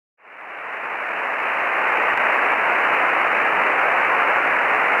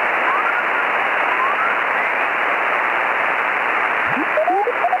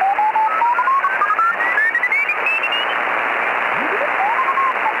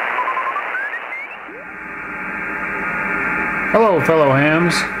Hello, fellow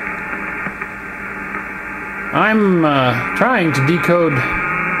hams. I'm trying to decode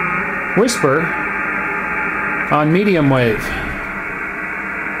Whisper on medium wave.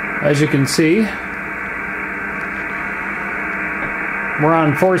 As you can see, we're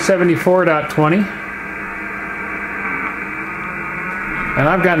on 474.20, and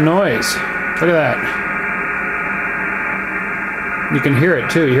I've got noise. Look at that. You can hear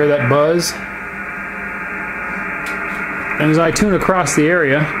it too. You hear that buzz? And as I tune across the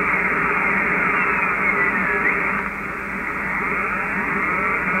area,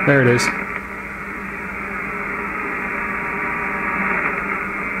 there it is.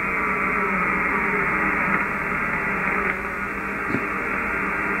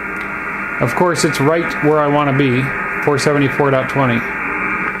 Of course, it's right where I want to be,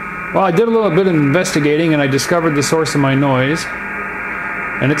 474.20. Well, I did a little bit of investigating and I discovered the source of my noise.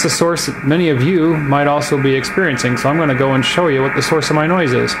 And it's a source that many of you might also be experiencing, so I'm going to go and show you what the source of my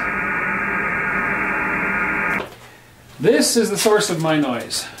noise is. This is the source of my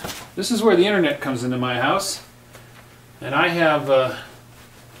noise. This is where the internet comes into my house. And I have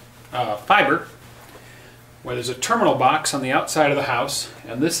fiber, where there's a terminal box on the outside of the house.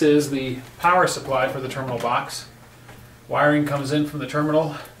 And this is the power supply for the terminal box. Wiring comes in from the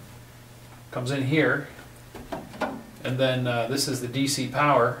terminal, comes in here. And then this is the DC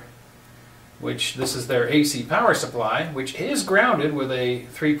power, which this is their AC power supply, which is grounded with a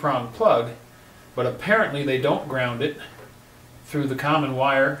 3-prong plug, but apparently they don't ground it through the common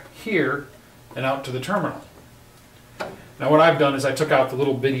wire here and out to the terminal. Now what I've done is I took out the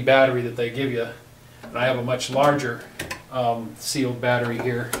little bitty battery that they give you, and I have a much larger sealed battery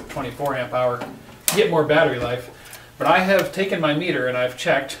here, 24 amp hour, to get more battery life. But I have taken my meter and I've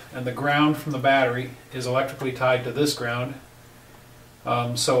checked, and the ground from the battery is electrically tied to this ground.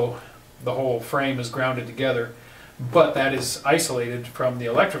 So the whole frame is grounded together, but that is isolated from the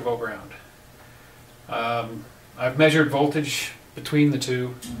electrical ground. I've measured voltage between the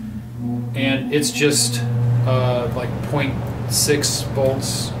two, and it's just like 0.6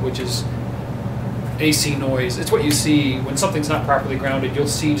 volts, which is AC noise. It's what you see when something's not properly grounded. You'll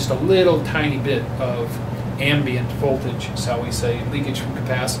see just a little tiny bit of ambient voltage, shall we say, leakage from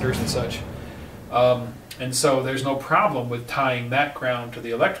capacitors and such. And so there's no problem with tying that ground to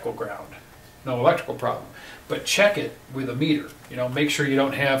the electrical ground. No electrical problem. But check it with a meter. You know, make sure you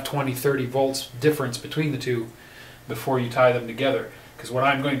don't have 20, 30 volts difference between the two before you tie them together. Because what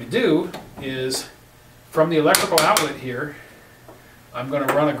I'm going to do is, from the electrical outlet here, I'm going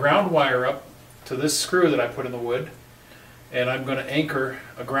to run a ground wire up to this screw that I put in the wood, and I'm going to anchor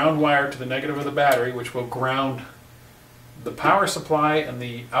a ground wire to the negative of the battery, which will ground the power supply and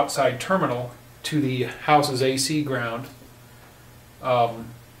the outside terminal to the house's AC ground, and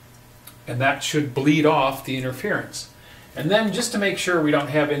that should bleed off the interference. And then, just to make sure we don't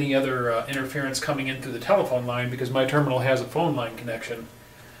have any other interference coming in through the telephone line, because my terminal has a phone line connection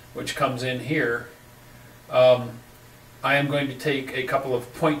which comes in here, I am going to take a couple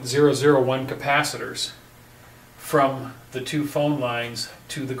of 0.001 capacitors from the two phone lines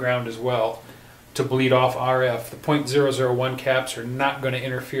to the ground as well to bleed off RF. The 0.001 caps are not going to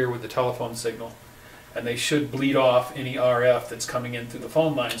interfere with the telephone signal, and they should bleed off any RF that's coming in through the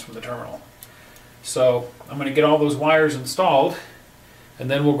phone lines from the terminal. So I'm going to get all those wires installed, and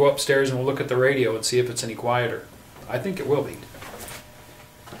then we'll go upstairs and we'll look at the radio and see if it's any quieter. I think it will be.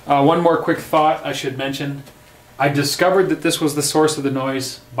 One more quick thought I should mention. I discovered that this was the source of the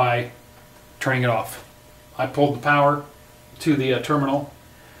noise by turning it off. I pulled the power to the terminal,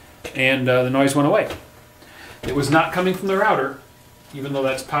 and the noise went away. It was not coming from the router, even though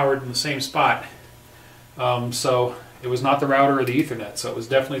that's powered in the same spot. So it was not the router or the Ethernet, so it was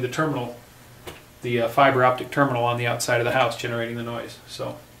definitely the terminal, the fiber optic terminal on the outside of the house generating the noise.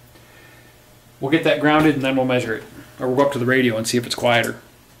 So we'll get that grounded and then we'll measure it. Or we'll go up to the radio and see if it's quieter.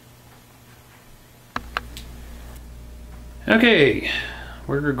 Okay,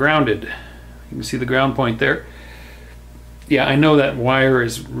 we're grounded. You can see the ground point there. Yeah, I know that wire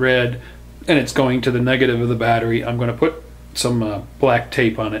is red and it's going to the negative of the battery. I'm going to put some black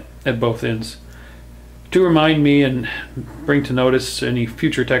tape on it at both ends to remind me and bring to notice any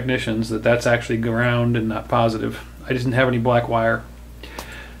future technicians that that's actually ground and not positive. I didn't have any black wire.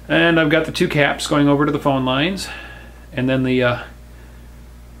 And I've got the two caps going over to the phone lines, and then the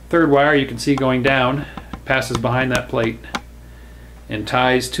third wire you can see going down passes behind that plate and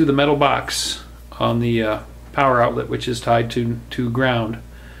ties to the metal box on the power outlet, which is tied to ground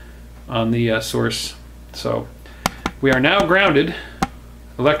on the source. So we are now grounded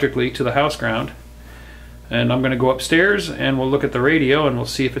electrically to the house ground, and I'm going to go upstairs and we'll look at the radio and we'll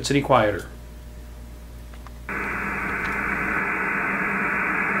see if it's any quieter.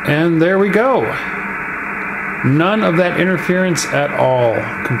 And there we go. None of that interference at all.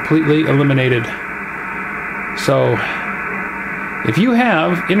 Completely eliminated. So, if you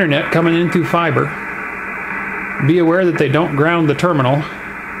have internet coming in through fiber, be aware that they don't ground the terminal.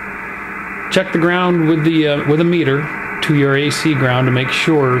 Check the ground with a meter to your AC ground to make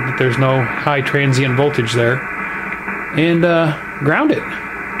sure that there's no high transient voltage there. And ground it.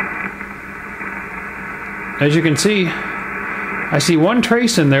 As you can see, I see one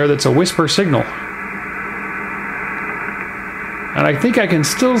trace in there that's a whisper signal. And I think I can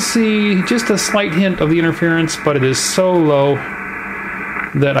still see just a slight hint of the interference, but it is so low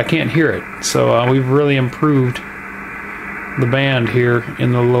that I can't hear it. So we've really improved the band here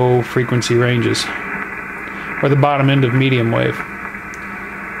in the low frequency ranges, or the bottom end of medium wave.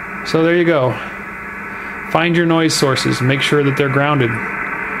 So there you go. Find your noise sources and make sure that they're grounded,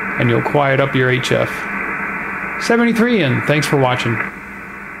 and you'll quiet up your HF. 73, and thanks for watching.